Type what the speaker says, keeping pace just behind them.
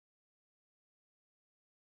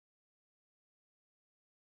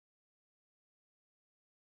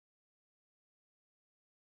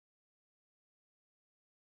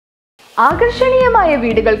ആകർഷണീയമായ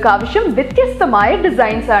വീടുകൾക്ക് ആവശ്യം വ്യത്യസ്തമായ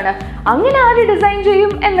ഡിസൈൻസ് ആണ്. അങ്ങനെ ആര് ഡിസൈൻ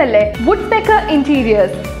ചെയ്യും എന്നല്ലേ? Would pecker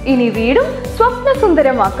interiors. ഇനി വീടും സ്വപ്ന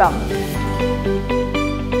സുന്ദരമാക്കാം.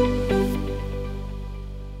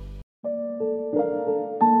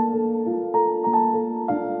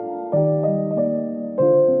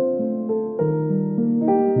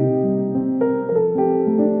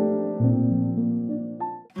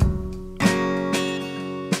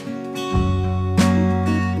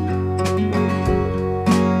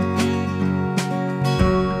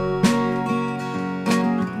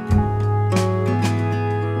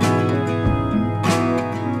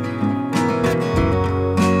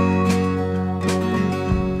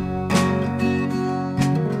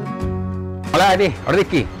 അവിടെ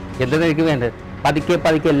നിൽക്കി. എന്താ എനിക്ക് വേണ്ടത്? പതുക്കെ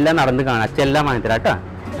പതുക്കെ എല്ലാം നടന്ന് കാണാം. അച്ഛെല്ലാം വാങ്ങിത്തരാട്ടാ.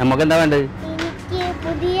 നമുക്ക് എന്താ വേണ്ടത്?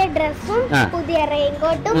 പുതിയ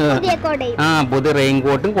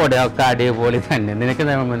റെയിൻകോട്ടും കൊടയും ഒക്കെ അടിപൊളി തന്നെ. നിനക്ക്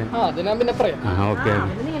എന്താ വേണ്ടത്? ഓക്കെ.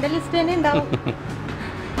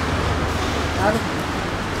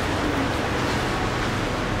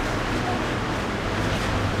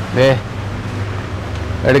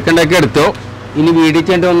 എടുക്കണ്ടൊക്കെ എടുത്തോ. ഇനി വീഡിയോ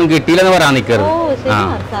ചെയ്യേണ്ട ഒന്നും കിട്ടിയില്ലെന്ന് പറയാൻ നിൽക്കരുത്.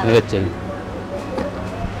 വെച്ചേ.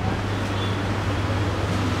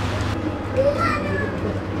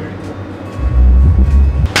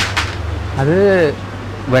 അത്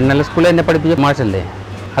വെണ്ണല സ്കൂളിൽ എന്നെ പഠിപ്പിച്ച മാഷല്ലേ?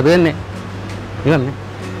 അത് തന്നെ. നീ വന്നേ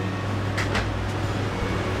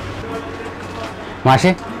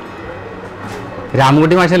മാഷേ.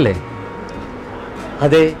 രാമൻകുട്ടി മാഷല്ലേ?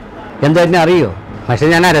 അതെ. എന്താ എന്നെ അറിയോ? മാഷെ,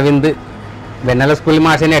 ഞാൻ അരവിന്ദ്. വെണ്ണല സ്കൂളിൽ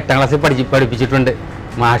മാഷെന്നെ 8ാം ക്ലാസ്സിൽ പഠിപ്പിച്ചിട്ടുണ്ട്.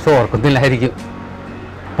 മാഷ് ഓർക്കുന്നില്ലായിരിക്കും.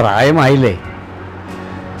 പ്രായമായില്ലേ?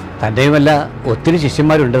 തൻ്റെയുമല്ല ഒത്തിരി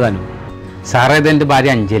ശിഷ്യന്മാരുണ്ട് താനും. സാറേ, ഇതെൻ്റെ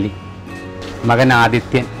ഭാര്യ അഞ്ജലി, മകൻ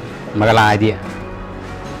ആദിത്യൻ, മകൾ ആര്യ.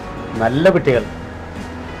 നല്ല കുട്ടികൾ,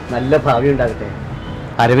 നല്ല ഭാവി ഉണ്ടാകട്ടെ.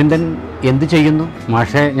 അരവിന്ദൻ എന്തു ചെയ്യുന്നു?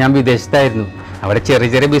 മാഷെ, ഞാൻ വിദേശത്തായിരുന്നു. അവിടെ ചെറിയ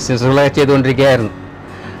ചെറിയ ബിസിനസ്സുകളൊക്കെ ചെയ്തുകൊണ്ടിരിക്കുകയായിരുന്നു.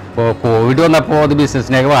 അപ്പോൾ കോവിഡ് വന്നപ്പോൾ അത്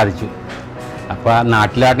ബിസിനസ്സിനെയൊക്കെ ബാധിച്ചു. അപ്പോൾ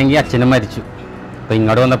നാട്ടിലാണെങ്കിൽ അച്ഛനും മരിച്ചു. അപ്പോൾ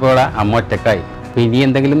ഇങ്ങോട്ട് വന്നപ്പോൾ ഇവിടെ അമ്മ ഒറ്റക്കായി. അപ്പോൾ ഇനി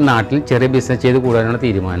എന്തെങ്കിലും നാട്ടിൽ ചെറിയ ബിസിനസ് ചെയ്ത് കൂടാനാണ്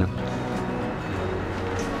തീരുമാനം.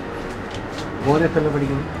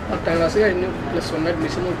 പഠിക്കുന്നു? 10ാം ക്ലാസ് കഴിഞ്ഞു. +1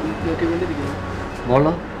 അഡ്മിഷൻ നോക്കിക്കൊണ്ടിരിക്കുന്നു.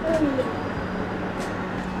 മോളോ?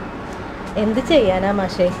 എന്ത് ചെയ്യാനാ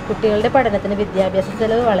മാഷേ, കുട്ടികളുടെ പഠനത്തിന് വിദ്യാഭ്യാസ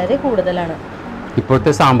ചെലവ് വളരെ കൂടുതലാണ്.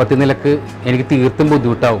 ഇപ്പോഴത്തെ സാമ്പത്തിക നിലക്ക് എനിക്ക് തീർത്തും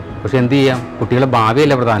ബുദ്ധിമുട്ടാവും. പക്ഷെ എന്ത് ചെയ്യാം? കുട്ടികളുടെ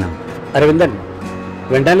ഭാവിയല്ല പ്രധാനം. അരവിന്ദൻ,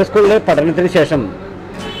 വെണ്ണല സ്കൂളിലെ പഠനത്തിന് ശേഷം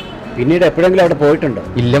പിന്നീട് എപ്പോഴെങ്കിലും അവിടെ പോയിട്ടുണ്ടോ?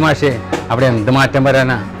 ഇല്ല മാഷേ. അവിടെ എന്ത് മാറ്റം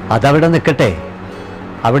വരാനാ? അതവിടെ നിൽക്കട്ടെ.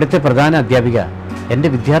 അവിടുത്തെ പ്രധാന അധ്യാപിക എൻ്റെ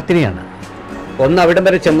വിദ്യാർത്ഥിനിയാണ്. ഒന്ന് അവിടം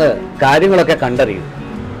വരെ ചെന്ന് കാര്യങ്ങളൊക്കെ കണ്ടറിയൂ.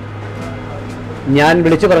 ഞാൻ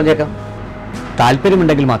വിളിച്ചു പറഞ്ഞേക്കാം,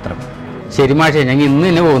 താല്പര്യമുണ്ടെങ്കിൽ മാത്രം. ശരി മാഷേ, ഞങ്ങൾ ഇന്ന്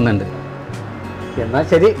തന്നെ പോകുന്നുണ്ട്. എന്നാൽ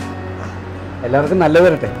ശരി, എല്ലാവർക്കും നല്ലത്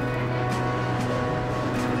വരട്ടെ.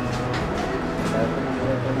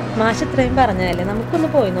 മാഷ് ഇത്രയും പറഞ്ഞല്ലേ, നമുക്കൊന്ന്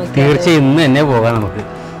പോയി നോക്കി. തീർച്ചയായും ഇന്ന് തന്നെ പോകാം നമുക്ക്.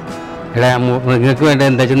 എടാ, നിങ്ങൾക്ക് വേണ്ട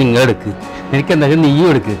എന്താ വെച്ചാൽ നിങ്ങൾ എടുക്ക്, എനിക്ക് എന്താ വെച്ചാൽ നീയും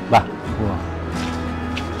എടുക്ക്. വാ പോവാം.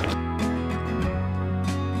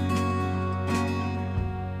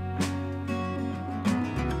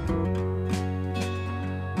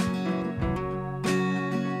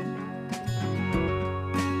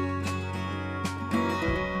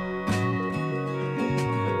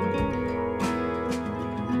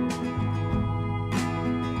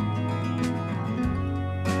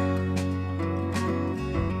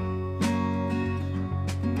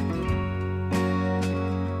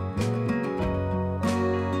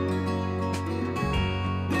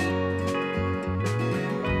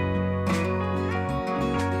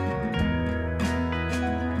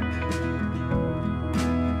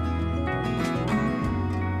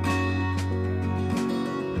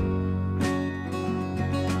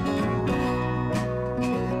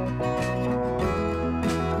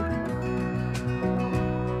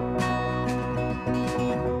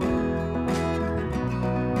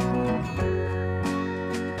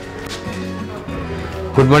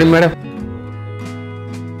 Good morning madam.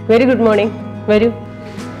 Very good morning. വരൂ.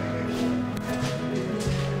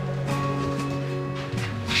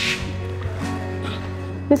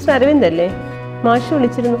 മിസ്റ്റർ അരവിന്ദ് അല്ലേ? മാഷ്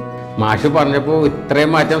വിളിച്ചിരുന്നു. മാഷ് പറഞ്ഞപ്പോൾ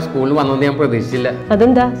ഇത്രയും മാറ്റം സ്കൂളിൽ വന്നെന്ന് ഞാൻ പ്രതീക്ഷിച്ചില്ല.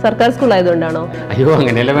 അതെന്താ, സർക്കാർ സ്കൂൾ ആയതുകൊണ്ടാണോ? അയ്യോ,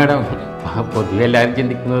 അങ്ങനെയല്ല മാഡം. പൊതുവെ എല്ലാവരും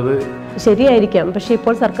ചിന്തിക്കുന്നത്. ശരിയായിരിക്കാം, പക്ഷേ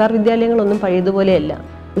ഇപ്പോൾ സർക്കാർ വിദ്യാലയങ്ങളൊന്നും പഴയതുപോലെയല്ല.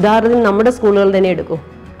 ഉദാഹരണത്തിന് നമ്മുടെ സ്കൂളുകൾ തന്നെ എടുക്കൂ.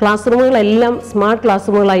 ക്ലാസ് റൂമുകളെല്ലാം സ്മാർട്ട് ക്ലാസ്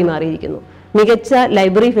റൂമുകളായി മാറിയിരിക്കുന്നു. മികച്ച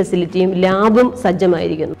ലൈബ്രറി ഫെസിലിറ്റിയും ലാബും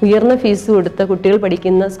സജ്ജമായിരിക്കുന്നു. ഉയർന്ന ഫീസ് കൊടുത്ത കുട്ടികൾ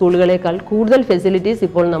പഠിക്കുന്ന സ്കൂളുകളേക്കാൾ കൂടുതൽ ഫെസിലിറ്റീസ്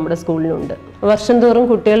ഇപ്പോൾ നമ്മുടെ സ്കൂളിലുണ്ട്. വർഷം തോറും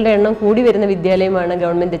കുട്ടികളുടെ എണ്ണം കൂടി വരുന്ന വിദ്യാലയമാണ്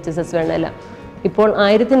ഗവൺമെന്റ് HSS വെണ്ണല. ഇപ്പോൾ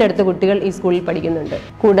 1000-നടുത്ത് കുട്ടികൾ ഈ സ്കൂളിൽ പഠിക്കുന്നുണ്ട്.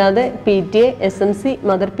 കൂടാതെ PTA, SMC,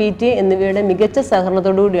 മദർ PTA എന്നിവയുടെ മികച്ച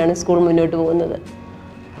സഹകരണത്തോടുകൂടിയാണ് സ്കൂൾ മുന്നോട്ട് പോകുന്നത്.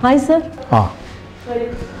 Hi sir.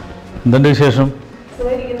 എന്തുണ്ട് വിശേഷം?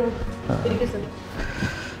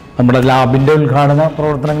 നമ്മുടെ ലാബിൻ്റെ ഉദ്ഘാടന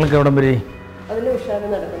പ്രവർത്തനങ്ങളൊക്കെ എവിടം വരെ? അതിന് ഉഷാറ്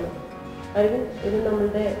നടക്കുന്നു. ഇത്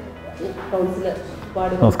നമ്മുടെ കൗൺസിലർ.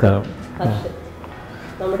 നമസ്കാരം.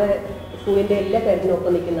 നമ്മുടെ സ്കൂളിൻ്റെ എല്ലാ കാര്യത്തിനും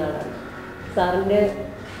ഒപ്പം നിൽക്കുന്ന ആളാണ്. സാറിൻ്റെ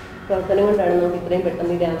പ്രവർത്തനം കൊണ്ടാണ് നമുക്ക് ഇത്രയും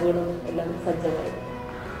പെട്ടെന്ന് ഈ ലാബുകളും എല്ലാം സജ്ജമായി.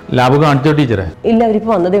 ലാബ് കാണിച്ചോ ടീച്ചറെ? ഇല്ല,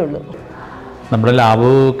 അവരിപ്പോൾ വന്നതേ ഉള്ളൂ. നമ്മുടെ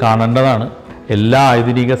ലാബ് കാണേണ്ടതാണ്. എല്ലാ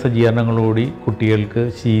ആധുനിക സജ്ജീകരണങ്ങളോടുകൂടി കുട്ടികൾക്ക്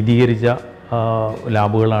ശീതീകരിച്ച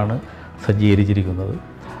ലാബുകളാണ് സജ്ജീകരിച്ചിരിക്കുന്നത്.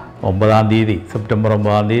 9-ാം തീയതി, സെപ്റ്റംബർ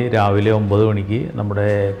 9-ാം തീയതി രാവിലെ 9 മണിക്ക് നമ്മുടെ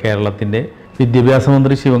കേരളത്തിൻ്റെ വിദ്യാഭ്യാസ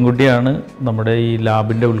മന്ത്രി ശിവൻകുട്ടിയാണ് നമ്മുടെ ഈ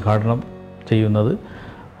ലാബിൻ്റെ ഉദ്ഘാടനം ചെയ്യുന്നത്.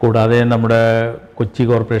 കൂടാതെ നമ്മുടെ കൊച്ചി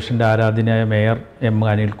കോർപ്പറേഷൻ്റെ ആരാധ്യനായ മേയർ M.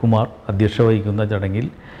 അനിൽകുമാർ അധ്യക്ഷ വഹിക്കുന്ന ചടങ്ങിൽ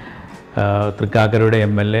തൃക്കാക്കരയുടെ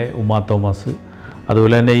MLA ഉമാ തോമസ്,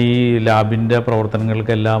 അതുപോലെ തന്നെ ഈ ലാബിൻ്റെ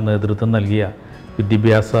പ്രവർത്തനങ്ങൾക്കെല്ലാം നേതൃത്വം നൽകിയ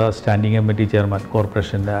വിദ്യാഭ്യാസ സ്റ്റാൻഡിംഗ് കമ്മിറ്റി ചെയർമാൻ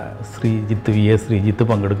കോർപ്പറേഷൻ്റെ ശ്രീജിത്ത്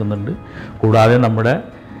പങ്കെടുക്കുന്നുണ്ട്. കൂടാതെ നമ്മുടെ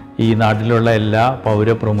ഈ നാട്ടിലുള്ള എല്ലാ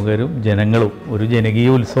പൗരപ്രമുഖരും ജനങ്ങളും ഒരു ജനകീയ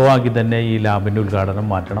ഉത്സവമാക്കി തന്നെ ഈ ലാബിൻ്റെ ഉദ്ഘാടനം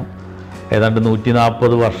മാറ്റണം. ഏതാണ്ട്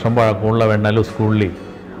 140 വർഷം പഴക്കമുള്ള വെണ്ണല സ്കൂളിൽ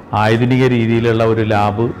ആധുനിക രീതിയിലുള്ള ഒരു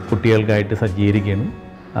ലാബ് കുട്ടികൾക്കായിട്ട് സജ്ജീകരിക്കുകയാണ്.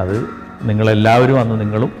 അത് നിങ്ങളെല്ലാവരും വന്ന്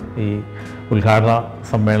നിങ്ങളും ഈ ഉദ്ഘാടന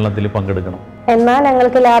സമ്മേളനത്തിൽ പങ്കെടുക്കണം. എന്നാൽ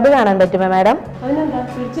ഞങ്ങൾക്ക് ലാബ് കാണാൻ പറ്റുമോ മാഡം? അതിനെന്താ,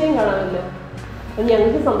 തീർച്ചയായും കാണാമല്ലോ.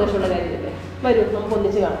 ഞങ്ങൾക്ക് സന്തോഷമുള്ള കാര്യമല്ലേ. വരൂ, നമുക്ക്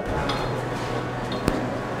ഒന്നിച്ച് കാണാം.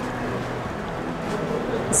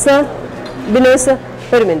 സർ, ബിനോയ് സർ,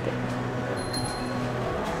 ഒരു മിനിറ്റ്.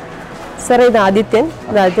 സർ, ഇത്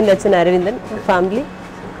ആദിത്യൻ്റെ അച്ഛൻ അരവിന്ദൻ, ഫാമിലി.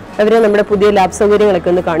 അവരെ നമ്മുടെ പുതിയ ലാബ് സൗകര്യങ്ങളൊക്കെ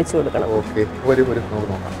ഒന്ന് കാണിച്ചു കൊടുക്കണം. ഓക്കെ, വരൂ വരൂ,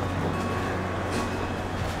 നമുക്ക് നോക്കാം.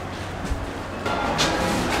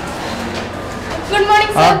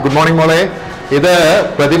 ഗുഡ് മോർണിംഗ് മോളെ. ഇത്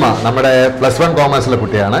പ്രതിമ, നമ്മുടെ +1 കോമേഴ്സിലെ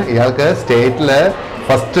കുട്ടിയാണ്. ഇയാൾക്ക് സ്റ്റേറ്റിൽ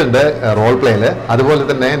ഫസ്റ്റ് ഉണ്ട് റോൾ പ്ലേയിൽ, അതുപോലെ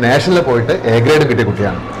തന്നെ നാഷണലിൽ പോയിട്ട് A ഗ്രേഡ് കിട്ടിയ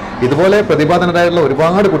കുട്ടിയാണ്. ഇതുപോലെ പ്രതിഭാധനരായിട്ടുള്ള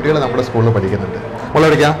ഒരുപാട് കുട്ടികൾ നമ്മുടെ സ്കൂളിൽ പഠിക്കുന്നുണ്ട്. മോളെ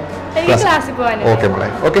പഠിക്കാം? ഓക്കെ മോളെ,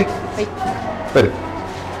 ഓക്കെ വരും.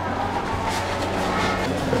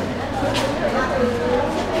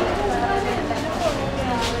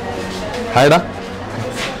 Hi, Da.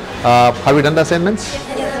 Have you done the assignments?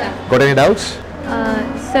 Yes, sir. Got any doubts?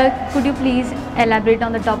 Sir, could you please elaborate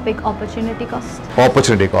on the topic opportunity cost?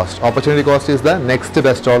 Opportunity cost. Opportunity cost is the next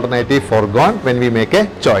best alternative foregone when we make a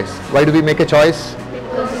choice. Why do we make a choice?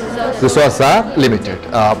 Because resources are limited.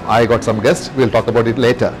 I got some guests. We'll talk about it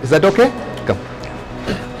later. Is that okay? Come.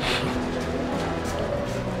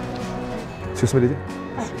 Excuse me, Diji.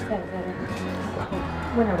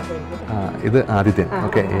 ഇത് Adithyan.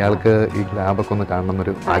 Okay, ഇയാൾക്ക് ഈ ലാബൊക്കെ ഒന്ന് കാണണം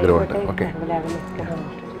എന്നൊരു ആഗ്രഹമുണ്ട്. Okay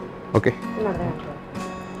okay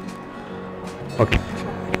okay.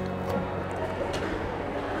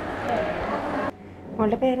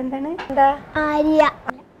 മോളുടെ പേരെന്താണ്? ആര്യ.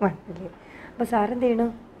 അപ്പൊ സാറെന്ത് ചെയ്യണു?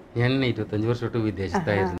 ഞാൻ 25 വർഷമായിട്ട്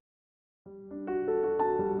വിദേശത്തായിരുന്നു.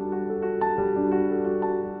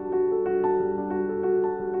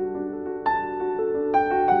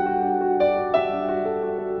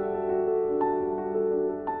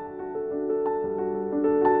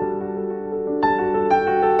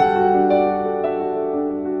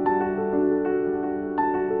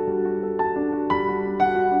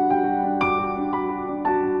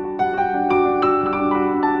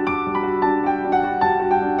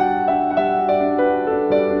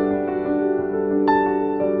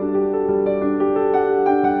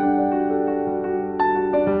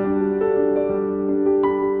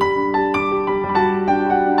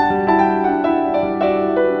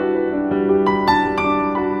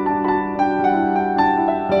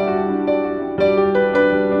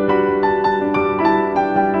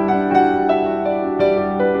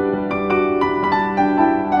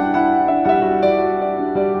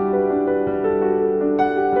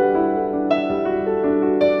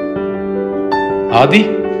 ആദി,